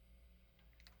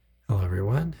Hello,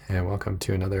 everyone, and welcome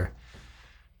to another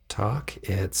talk.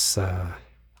 It's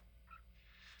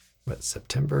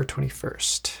September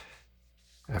 21st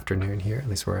afternoon here, at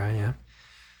least where I am.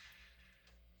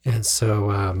 And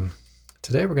so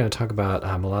today we're going to talk about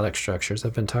melodic structures.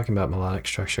 I've been talking about melodic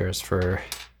structures for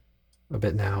a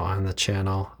bit now on the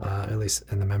channel, at least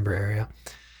in the member area.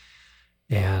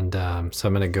 And so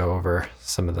I'm going to go over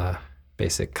some of the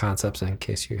basic concepts in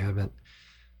case you haven't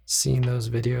seen those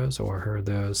videos or heard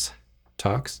those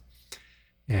talks.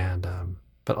 And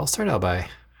but I'll start out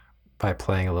by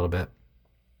playing a little bit,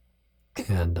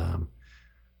 and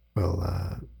we'll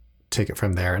take it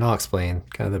from there, and I'll explain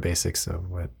kind of the basics of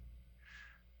what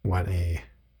a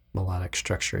melodic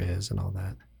structure is and all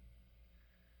that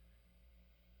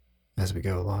as we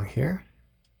go along here.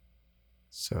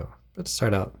 So let's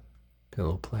start out a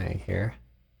little playing here.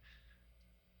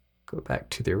 Go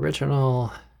back to the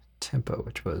original tempo,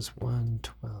 which was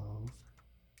 112.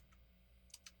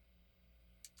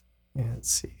 And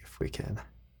let's see if we can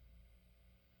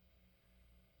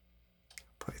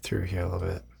play through here a little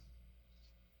bit.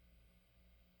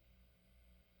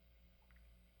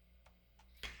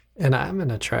 And I'm going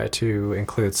to try to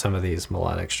include some of these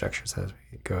melodic structures as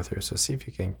we go through. So see if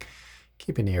you can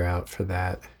keep an ear out for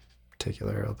that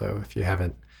particular, although if you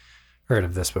haven't heard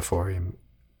of this before, you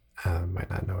might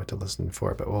not know what to listen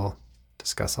for, but we'll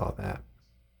discuss all that.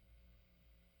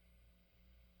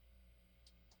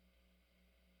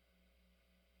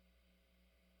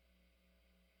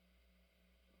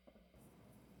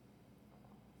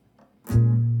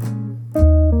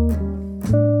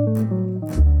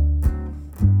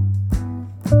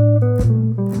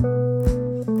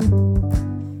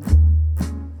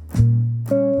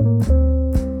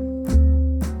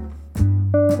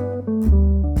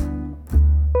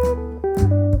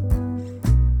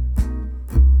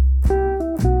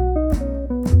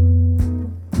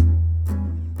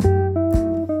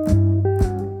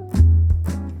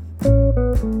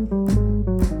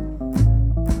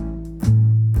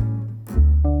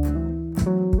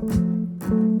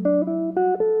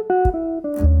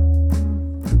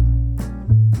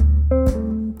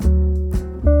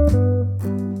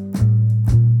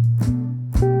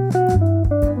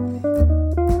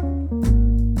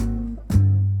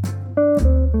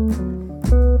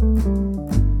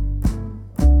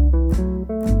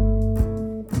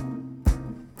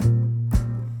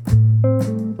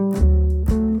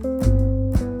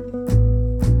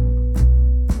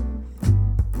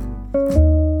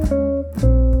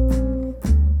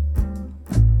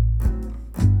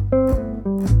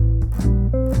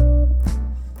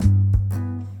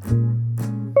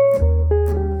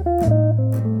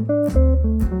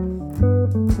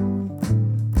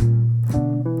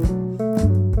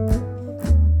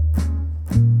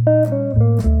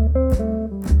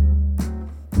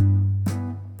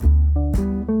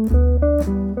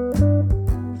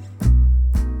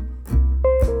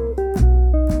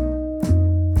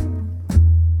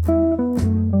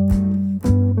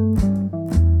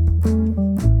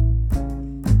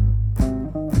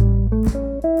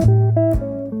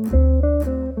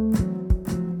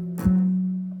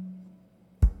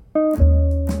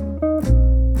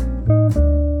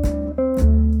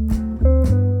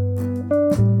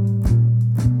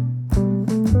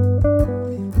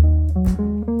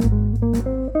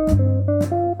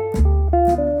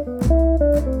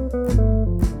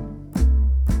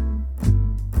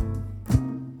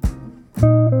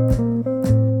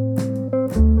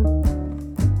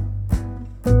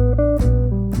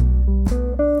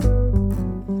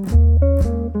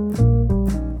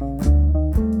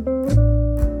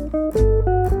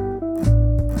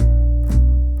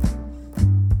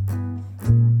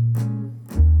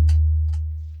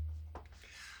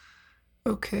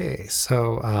 Okay,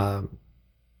 so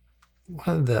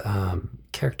one of the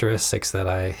characteristics that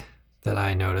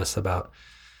I notice about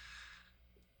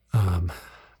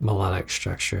melodic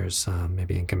structures,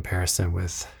 maybe in comparison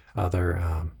with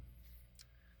other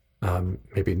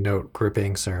maybe note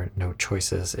groupings or note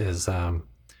choices, is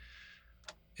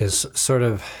sort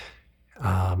of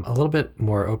a little bit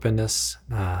more openness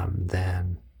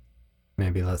than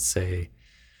maybe, let's say,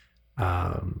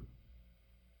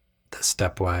 the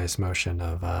stepwise motion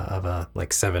of a like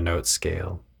 7-note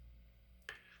scale,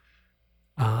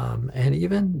 and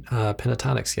even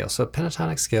pentatonic scales. So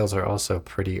pentatonic scales are also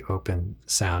pretty open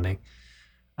sounding,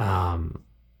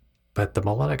 but the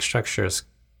melodic structures,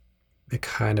 they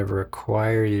kind of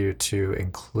require you to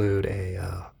include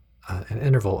an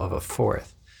interval of a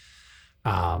fourth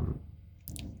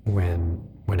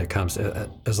when it comes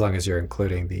to, as long as you're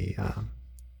including the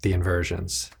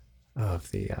inversions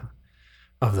of the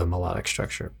melodic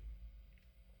structure.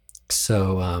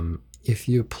 So if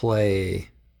you play,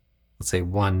 let's say,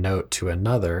 one note to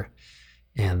another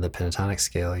in the pentatonic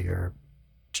scale, you're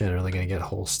generally going to get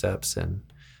whole steps and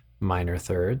minor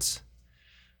thirds.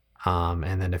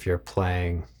 And then if you're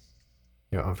playing,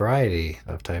 a variety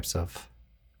of types of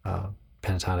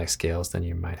pentatonic scales, then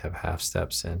you might have half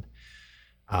steps and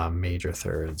major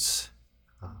thirds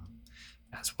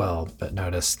as well. But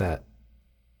notice that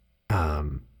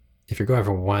if you're going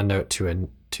from one note to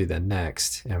the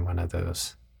next in one of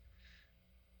those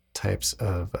types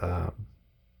of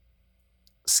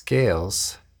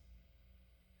scales,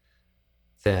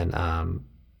 then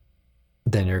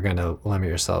you're going to limit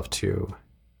yourself to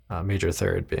major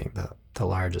third being the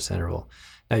largest interval.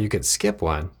 Now you could skip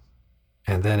one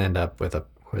and then end up with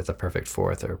a perfect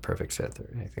fourth or perfect fifth or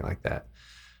anything like that.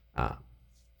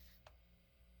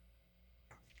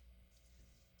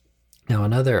 Now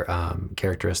another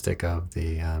characteristic of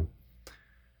the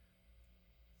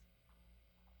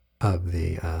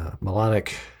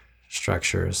melodic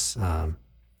structures,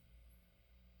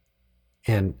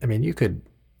 and I mean you could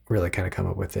really kind of come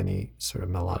up with any sort of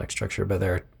melodic structure, but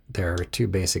there are two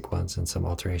basic ones and some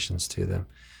alterations to them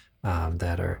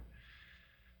that are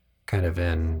kind of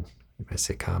in, you might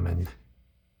say, common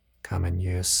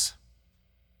use,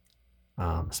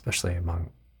 especially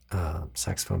among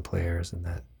saxophone players and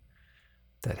that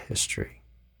history.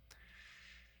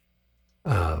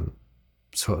 So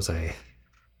what was I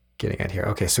getting at here?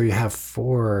 Okay, so you have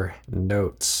 4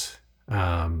 notes.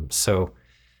 So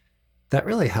that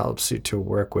really helps you to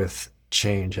work with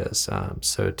changes.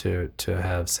 So to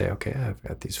have, say, okay, I've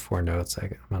got these 4 notes.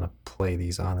 I'm going to play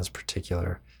these on this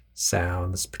particular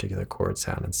sound, this particular chord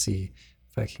sound, and see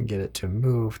if I can get it to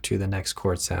move to the next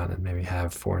chord sound and maybe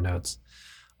have 4 notes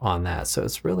on that. So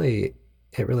it really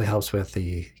helps with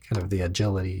the kind of the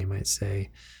agility, you might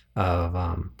say, of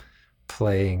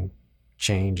playing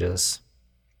changes.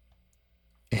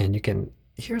 And you can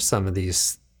hear some of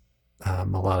these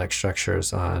melodic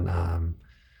structures on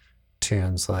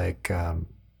tunes like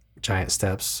Giant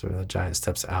Steps, or the Giant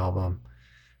Steps album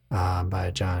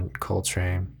by John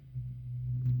Coltrane.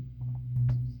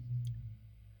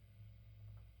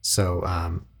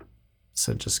 So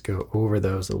just go over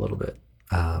those a little bit.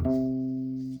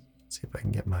 See if I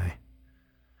can get my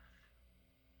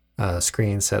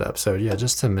screen set up. So yeah,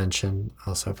 just to mention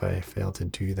also, if I failed to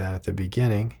do that at the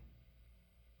beginning,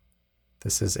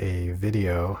 this is a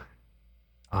video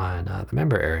on the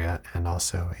member area and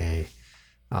also a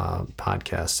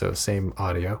podcast. So same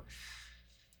audio,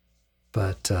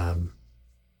 but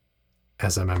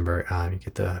as a member, you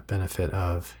get the benefit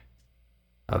of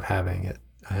having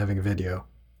a video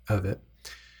of it.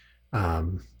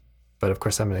 But of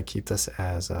course, I'm going to keep this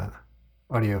as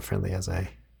audio friendly as I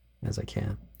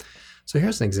can. So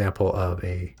here's an example of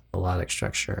a melodic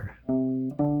structure.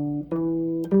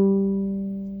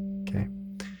 Okay.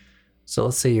 So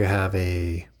let's say you have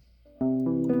a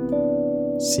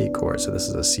C chord. So this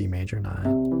is a C major 9.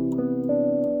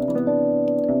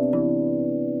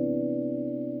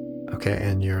 Okay,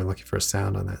 and you're looking for a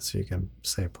sound on that, so you can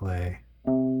say play.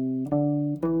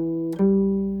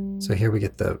 So here we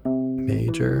get the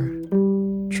major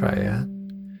triad,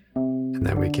 and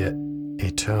then we get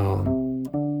a tone.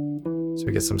 So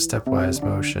we get some stepwise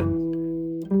motion,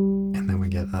 and then we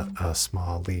get a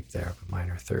small leap there of a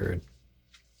minor third.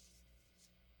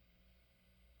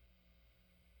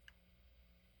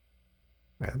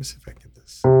 All right, let me see if I can get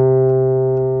this.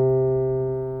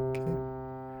 Okay,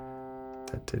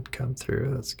 that did come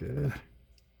through. That's good.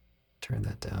 Turn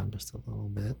that down just a little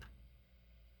bit.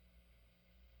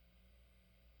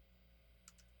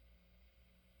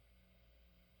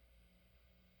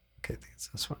 Okay, I think it's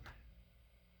this one.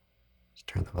 Just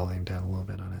turn the volume down a little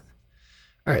bit on it.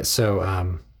 All right, so I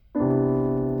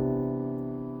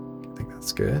think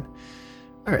that's good.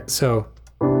 All right, so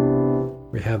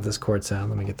we have this chord sound.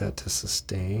 Let me get that to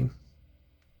sustain.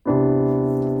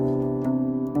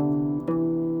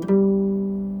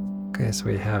 Okay, so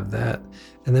we have that,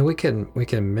 and then we can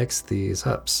mix these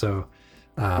up. So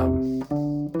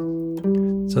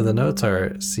so the notes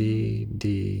are C,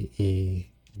 D, E,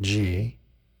 G.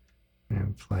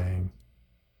 I'm playing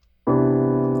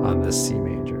on this C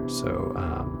major. So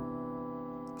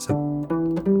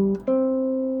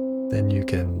then you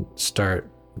can start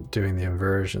doing the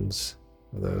inversions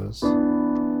of those.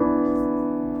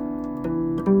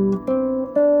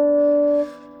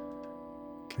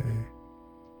 Okay.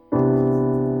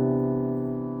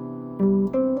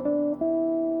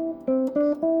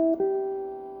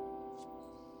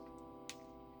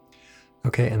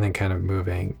 Okay, and then kind of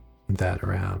moving that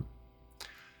around.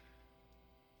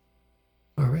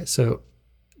 All right, so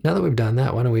now that we've done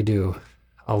that, why don't we do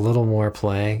a little more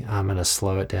playing. I'm going to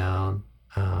slow it down,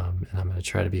 and I'm going to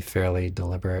try to be fairly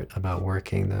deliberate about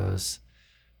working those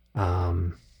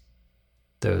in,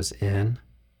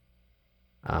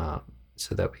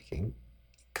 so that we can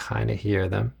kind of hear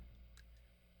them.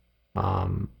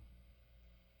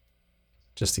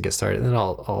 Just to get started, and then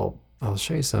I'll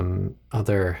show you some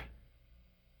other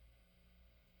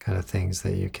kind of things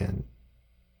that you can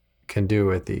do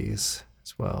with these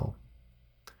as well.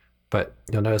 But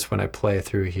you'll notice when I play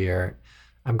through here,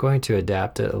 I'm going to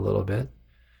adapt it a little bit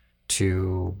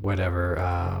to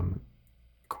whatever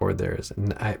chord there is.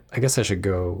 And I guess I should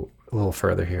go a little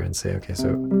further here and say, okay, so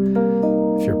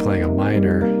if you're playing a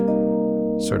minor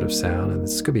sort of sound, and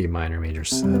this could be minor major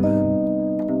 7,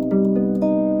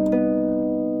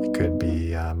 it could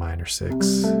be minor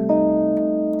 6.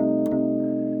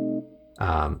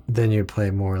 Then you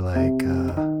play more like,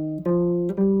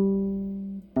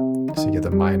 so you get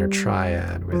the minor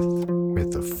triad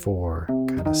with the 4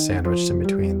 kind of sandwiched in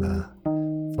between the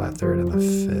flat third and the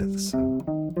 5th.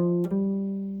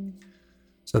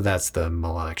 So that's the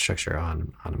melodic structure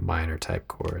on minor type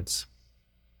chords.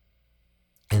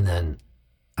 And then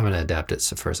I'm going to adapt it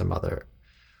for some other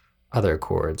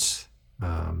chords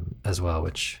as well,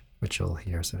 which you'll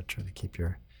hear. So try to keep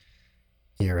your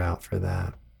ear out for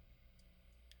that.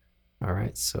 All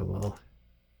right, so we'll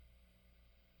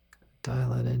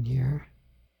dial it in here.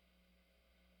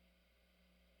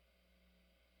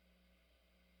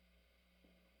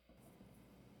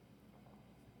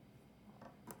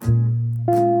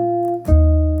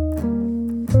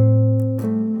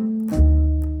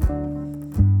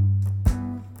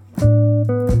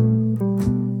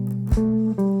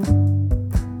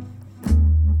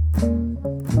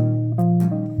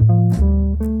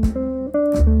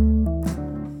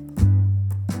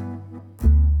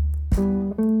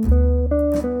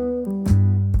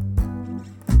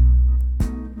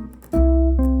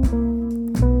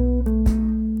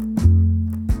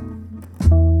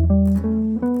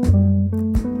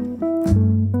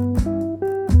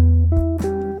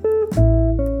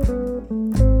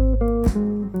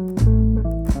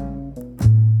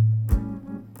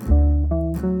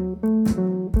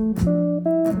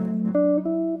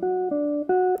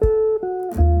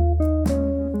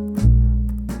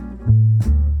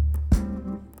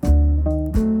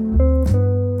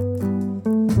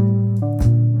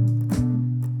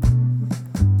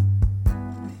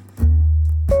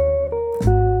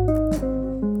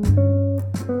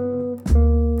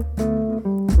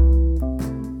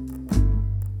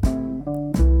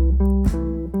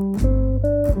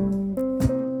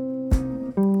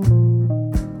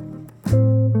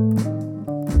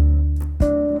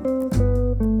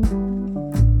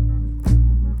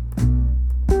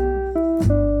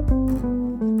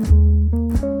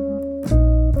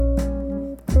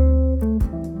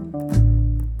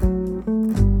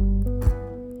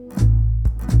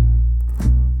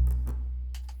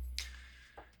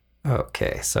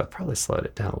 Okay, so I probably slowed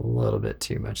it down a little bit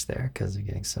too much there because I'm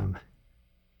getting some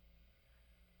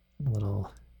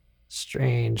little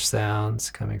strange sounds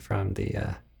coming from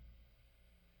the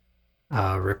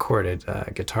recorded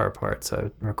guitar part.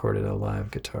 So I recorded a live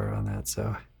guitar on that.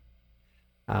 So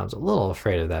I was a little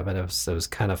afraid of that, but it was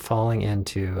kind of falling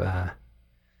into a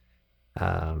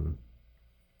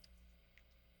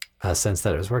sense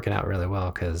that it was working out really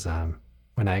well because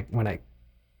when I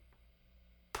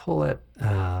pull it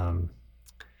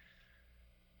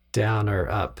down or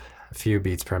up a few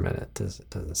beats per minute,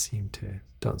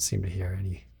 don't seem to hear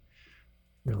any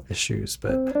real issues,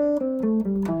 but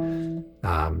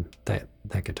that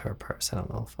guitar part sounded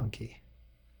a little funky.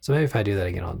 So maybe if I do that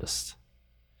again, I'll just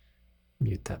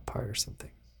mute that part or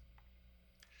something.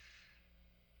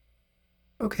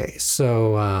 Okay,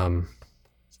 so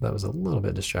that was a little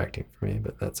bit distracting for me,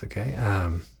 but that's okay.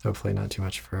 Hopefully not too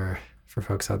much for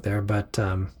folks out there, but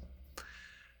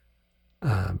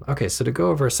okay, so to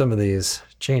go over some of these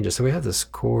changes, so we have this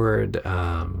chord B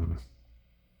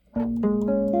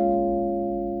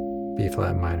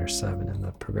flat minor 7 in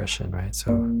the progression, right?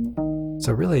 So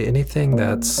really anything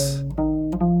that's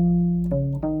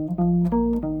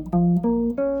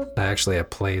I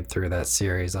have played through that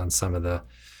series on some of the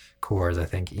chords, I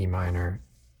think E minor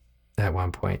at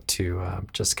one point to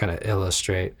just kind of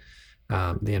illustrate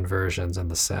the inversions and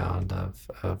the sound of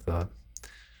the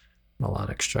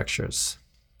melodic structures.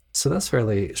 So that's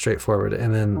fairly straightforward.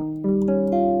 And then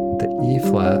the E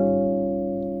flat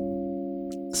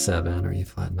 7 or E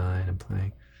flat 9 I'm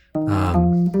playing,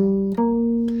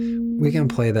 we can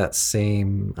play that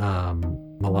same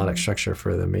melodic structure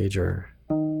for the major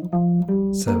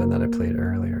 7 that I played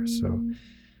earlier. So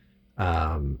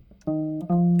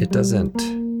it doesn't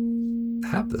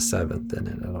have the seventh in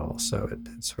it at all. So it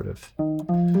sort of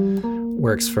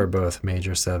works for both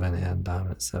major 7 and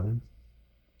dominant 7.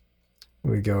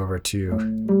 We go over to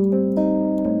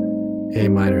A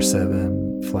minor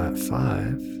 7, flat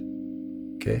 5.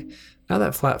 Okay, now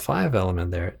that flat 5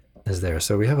 element there is there.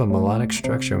 So we have a melodic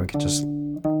structure, and we can just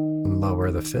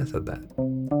lower the fifth of that.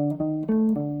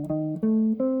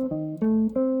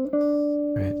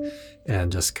 Right,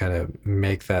 and just kind of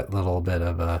make that little bit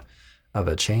of a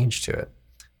change to it.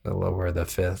 So lower the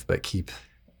fifth, but keep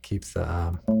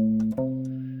the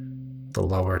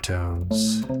lower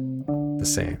tones the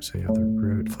same. So you have the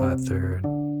root, flat third,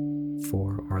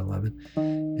 4 or 11,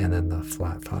 and then the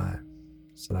flat 5.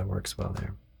 So that works well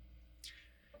there.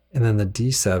 And then the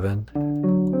D7.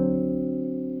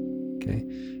 Okay,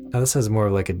 now this has more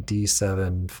like a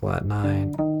D7 flat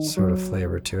 9 sort of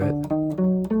flavor to it.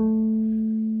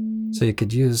 So you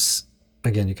could use,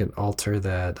 again, you could alter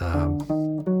that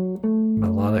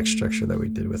melodic structure that we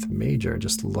did with major,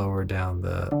 just lower down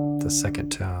the second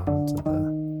tone to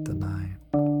the 9.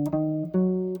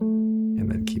 And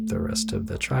then keep the rest of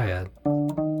the triad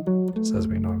just as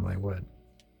we normally would.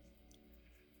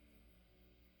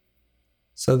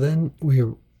 So then we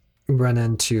run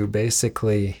into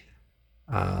basically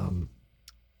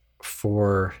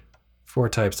four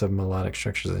types of melodic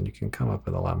structures, and you can come up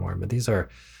with a lot more, but these are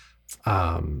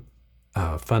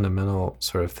fundamental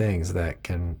sort of things that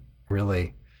can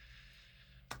really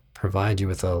provide you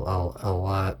with a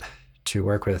lot to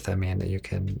work with. I mean, you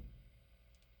can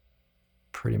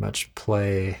pretty much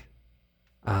play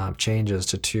changes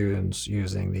to tunes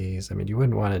using these. I mean, you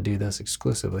wouldn't want to do this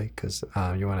exclusively because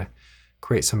you want to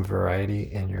create some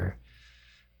variety in your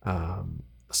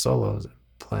solos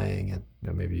playing, and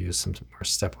maybe use some more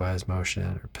stepwise motion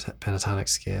or pentatonic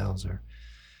scales or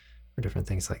different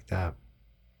things like that.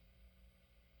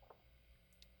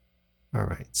 All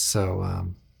right,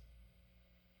 so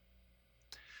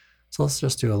let's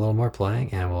just do a little more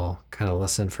playing, and we'll kind of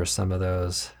listen for some of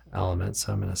those elements.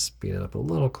 So I'm going to speed it up a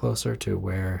little closer to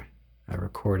where I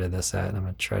recorded this at, and I'm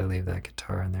going to try to leave that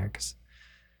guitar in there because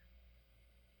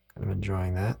I'm kind of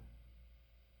enjoying that.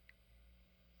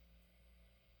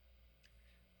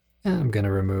 And I'm going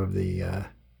to remove the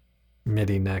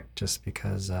MIDI neck just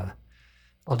because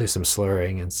I'll do some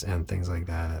slurring and things like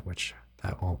that, which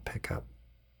that won't pick up.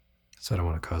 So I don't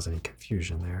want to cause any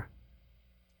confusion there.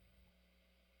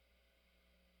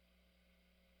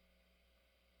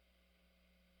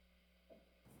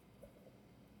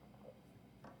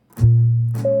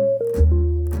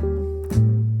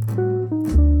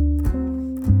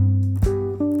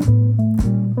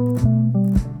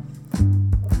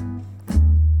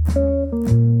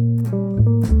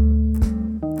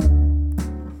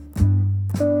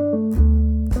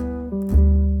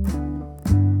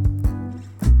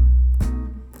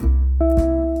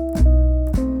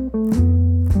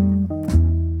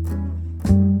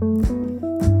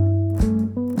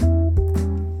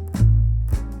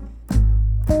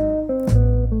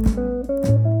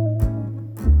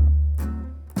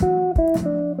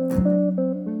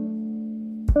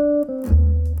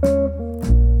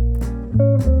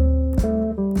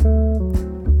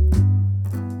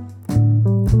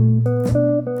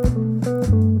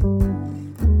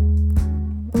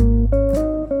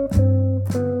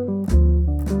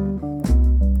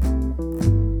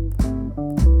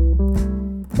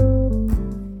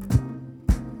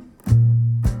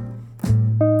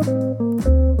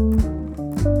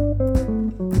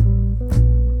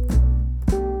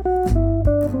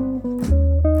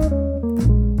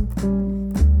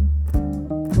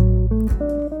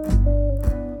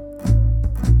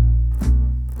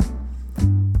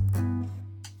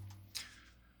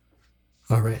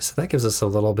 So that gives us a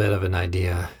little bit of an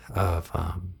idea of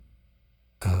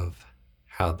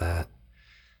how that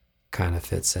kind of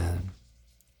fits in.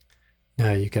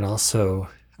 Now you can also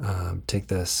take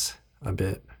this a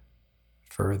bit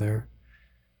further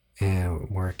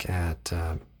and work at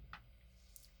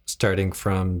starting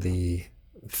from the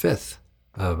fifth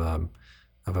of a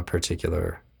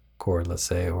particular chord, let's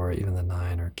say, or even the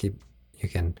 9, or you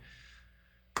can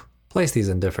place these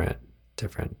in different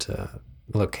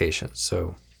locations.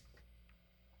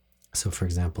 So for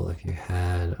example, if you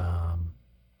had,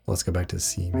 let's go back to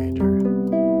C major.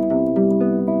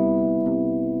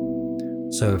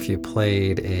 So if you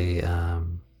played a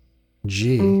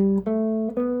G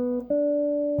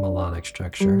melodic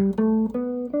structure,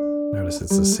 notice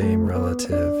it's the same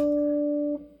relative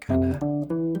kind of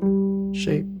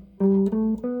shape.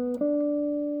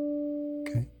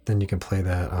 Okay, then you can play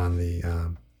that on the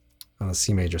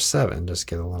C major 7, just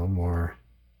get a little more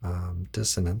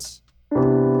dissonance.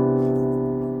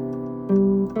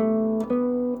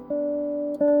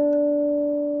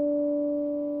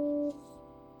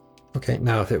 Okay,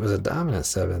 now if it was a dominant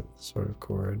seventh sort of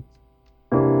chord,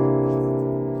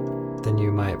 then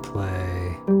you might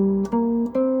play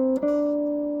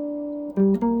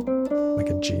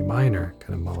like a G minor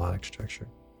kind of melodic structure.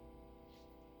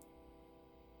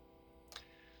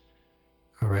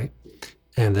 All right.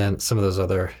 And then some of those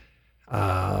other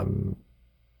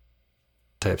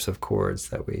types of chords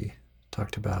that we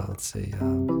talked about. Let's see.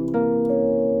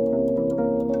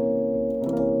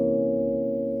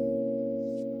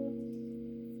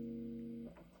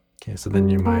 Okay, so then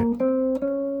you might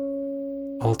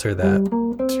alter that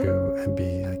to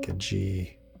be like a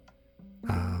G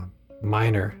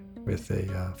minor with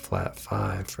a flat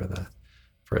 5 for a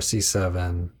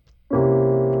C7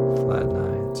 flat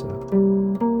 9. So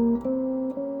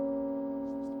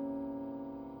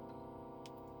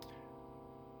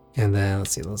and then let's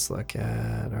see, let's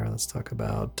talk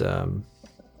about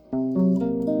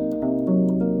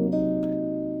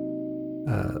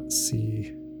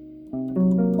C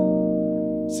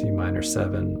minor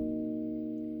 7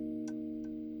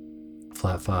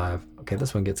 flat 5. Okay,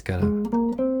 this one gets kind of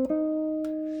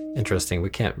interesting. We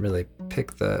can't really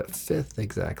pick the fifth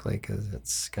exactly because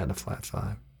it's got a flat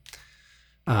 5.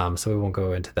 So we won't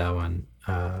go into that one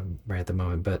right at the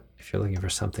moment. But if you're looking for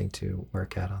something to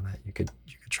work out on that, you could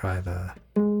try the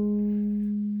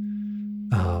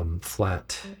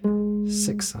flat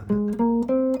 6 on it.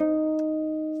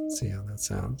 Let's see how that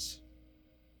sounds.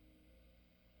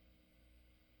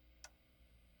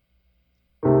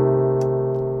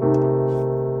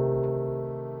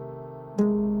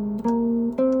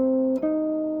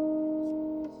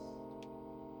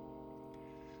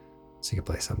 So you could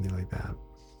play something like that.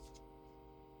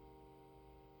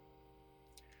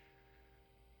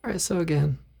 All right, so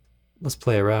again, let's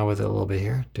play around with it a little bit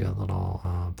here. Do a little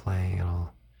playing, and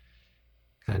I'll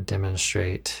kind of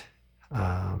demonstrate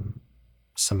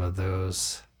some of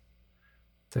those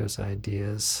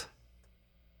ideas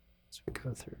as we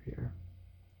go through here.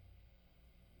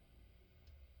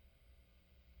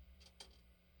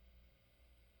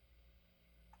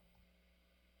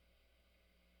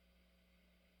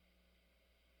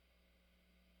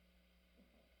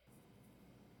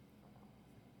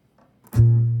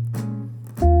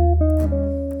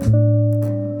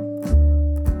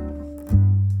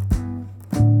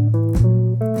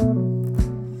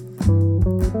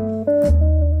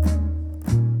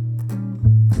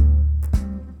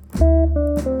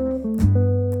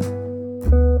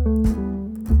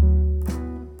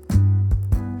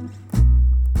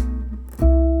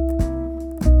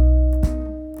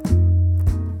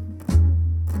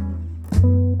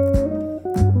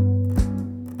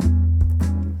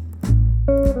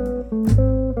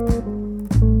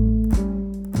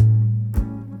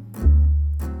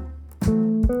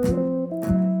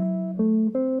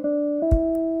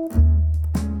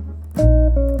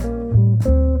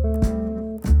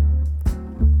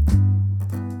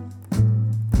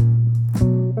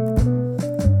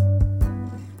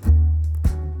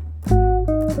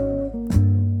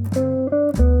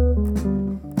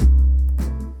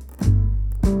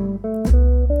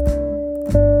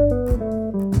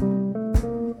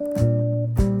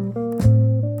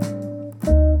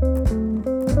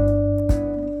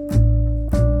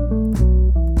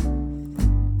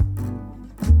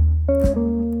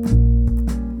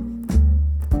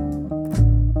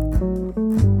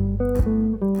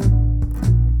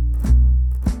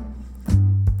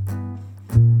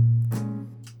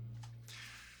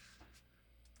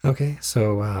 Okay,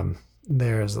 so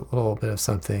there's a little bit of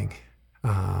something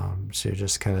to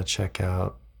just kind of check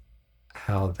out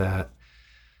how that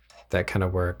kind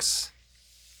of works.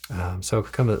 So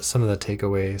some of the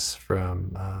takeaways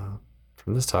from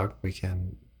this talk, we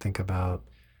can think about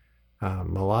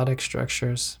melodic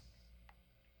structures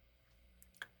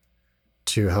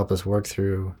to help us work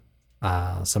through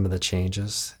some of the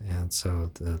changes. And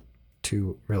so the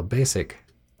two real basic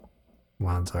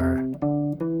ones are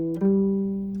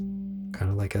kind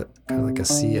of like a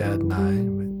C add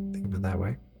 9, think of it that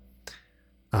way,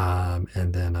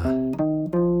 and then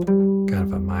kind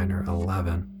of a minor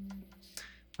 11,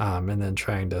 and then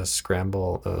trying to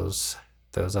scramble those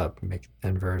up, make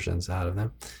inversions out of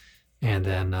them, and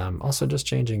then also just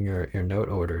changing your note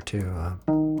order too,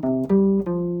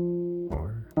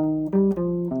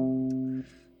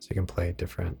 so you can play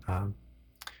different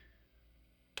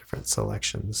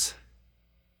selections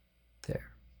there.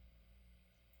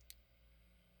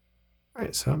 All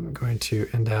right, so I'm going to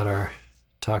end out our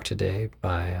talk today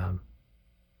by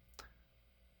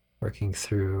working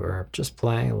through or just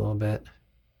playing a little bit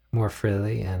more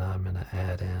freely, and I'm going to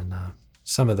add in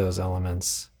some of those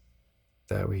elements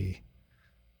that we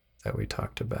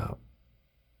talked about.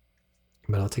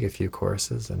 but I'll take a few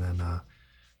choruses and then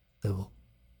they'll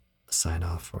sign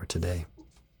off for today.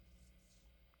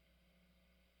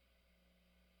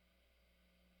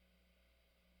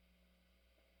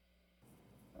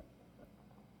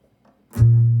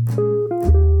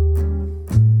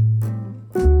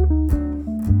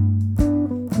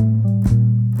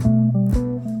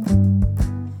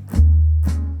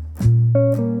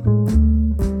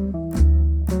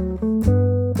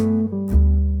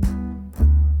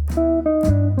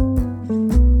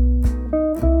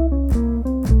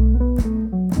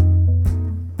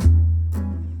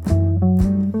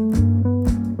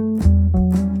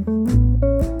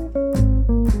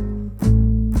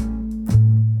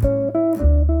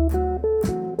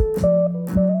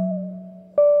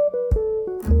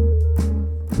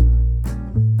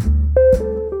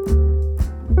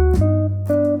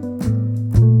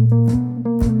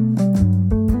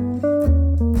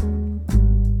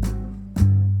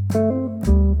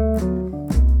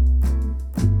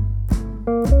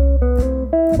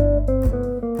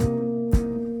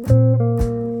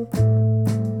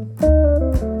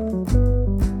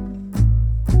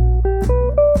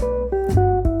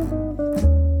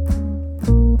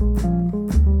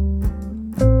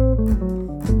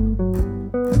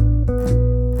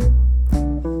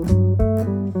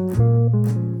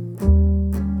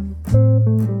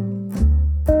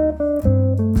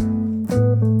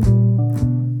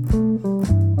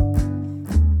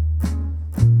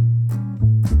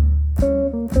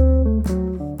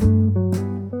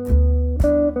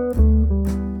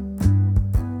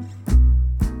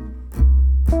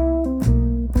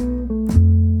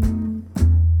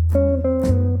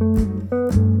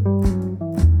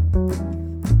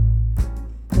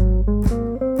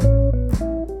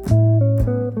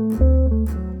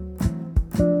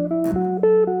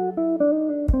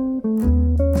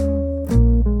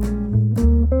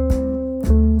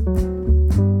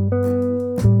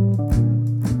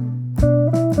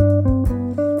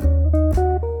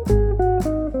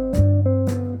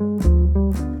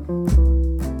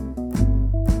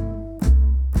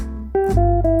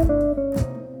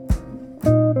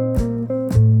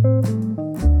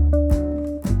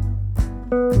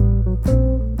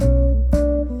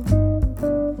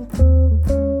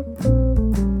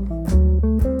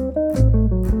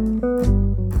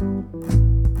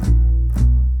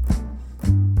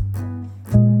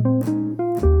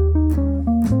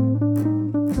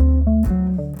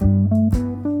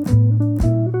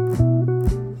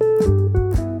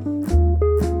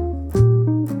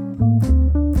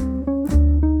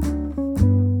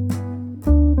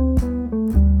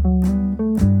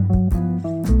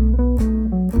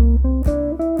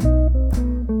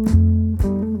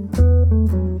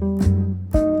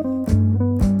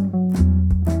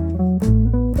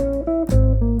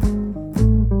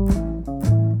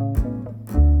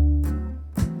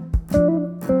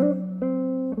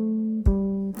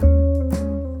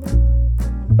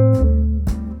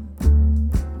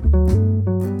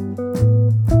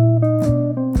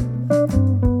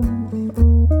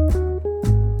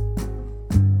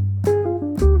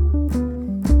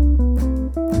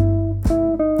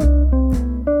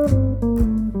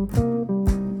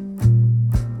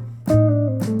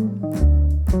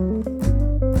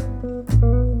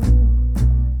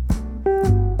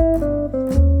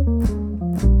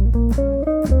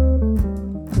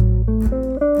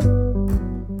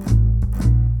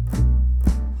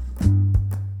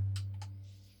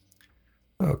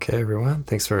 Okay, everyone.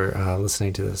 Thanks for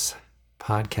listening to this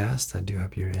podcast. I do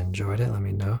hope you enjoyed it. Let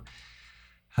me know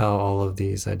how all of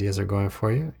these ideas are going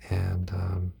for you.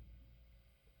 And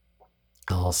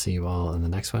I'll see you all in the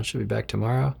next one. Should be back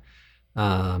tomorrow.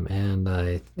 And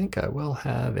I think I will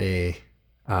have a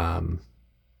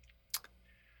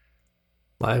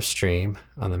live stream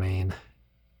on the main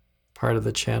part of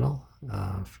the channel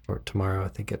for tomorrow, I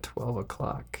think at 12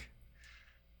 o'clock.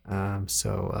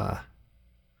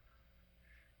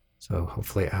 So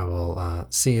hopefully I will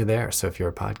see you there. So if you're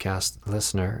a podcast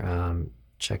listener,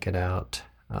 check it out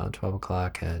 12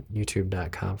 o'clock at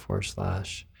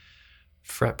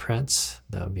youtube.com/fretprints.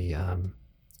 That'll be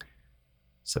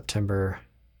September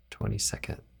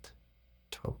 22nd,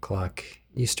 12 o'clock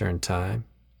Eastern time.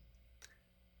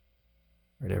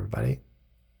 All right, everybody.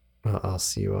 Well, I'll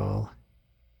see you all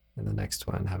in the next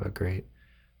one. Have a great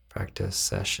practice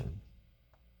session.